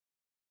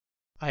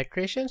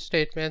Iteration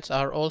statements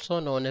are also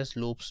known as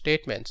loop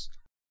statements.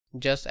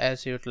 Just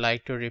as you'd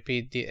like to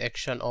repeat the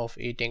action of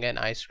eating an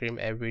ice cream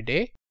every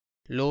day,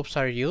 loops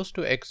are used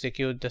to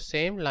execute the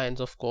same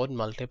lines of code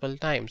multiple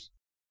times.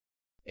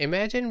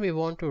 Imagine we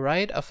want to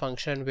write a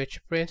function which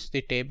prints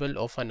the table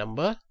of a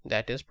number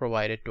that is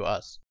provided to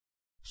us.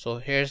 So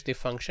here's the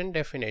function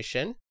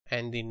definition,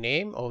 and the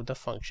name of the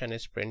function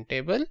is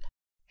printable,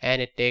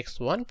 and it takes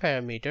one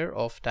parameter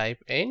of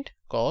type int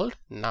called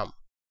num.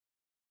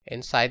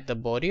 Inside the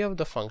body of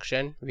the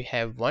function, we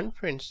have one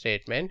print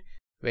statement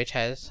which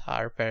has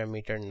our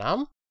parameter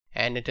num,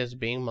 and it is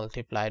being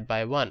multiplied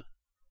by 1.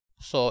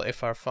 So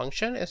if our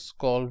function is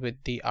called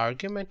with the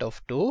argument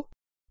of 2,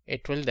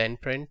 it will then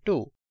print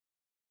 2.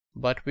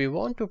 But we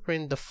want to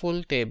print the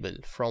full table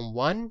from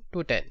 1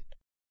 to 10.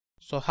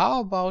 So how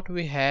about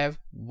we have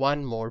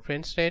one more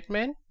print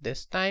statement,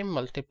 this time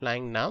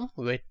multiplying num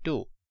with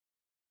 2.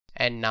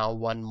 And now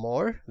one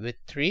more with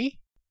 3,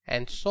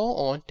 and so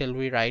on till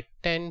we write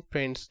 10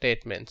 print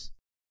statements.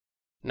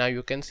 Now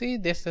you can see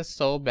this is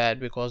so bad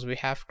because we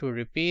have to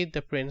repeat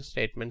the print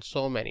statement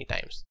so many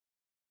times.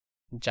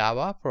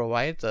 Java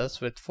provides us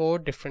with 4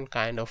 different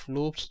kind of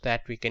loops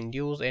that we can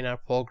use in our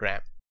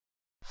program: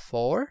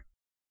 for,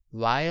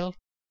 while,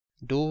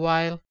 do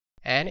while,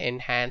 and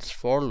enhanced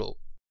for loop.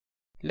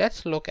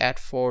 Let's look at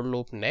for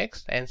loop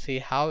next and see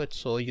how it's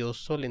so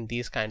useful in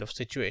these kind of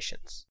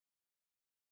situations.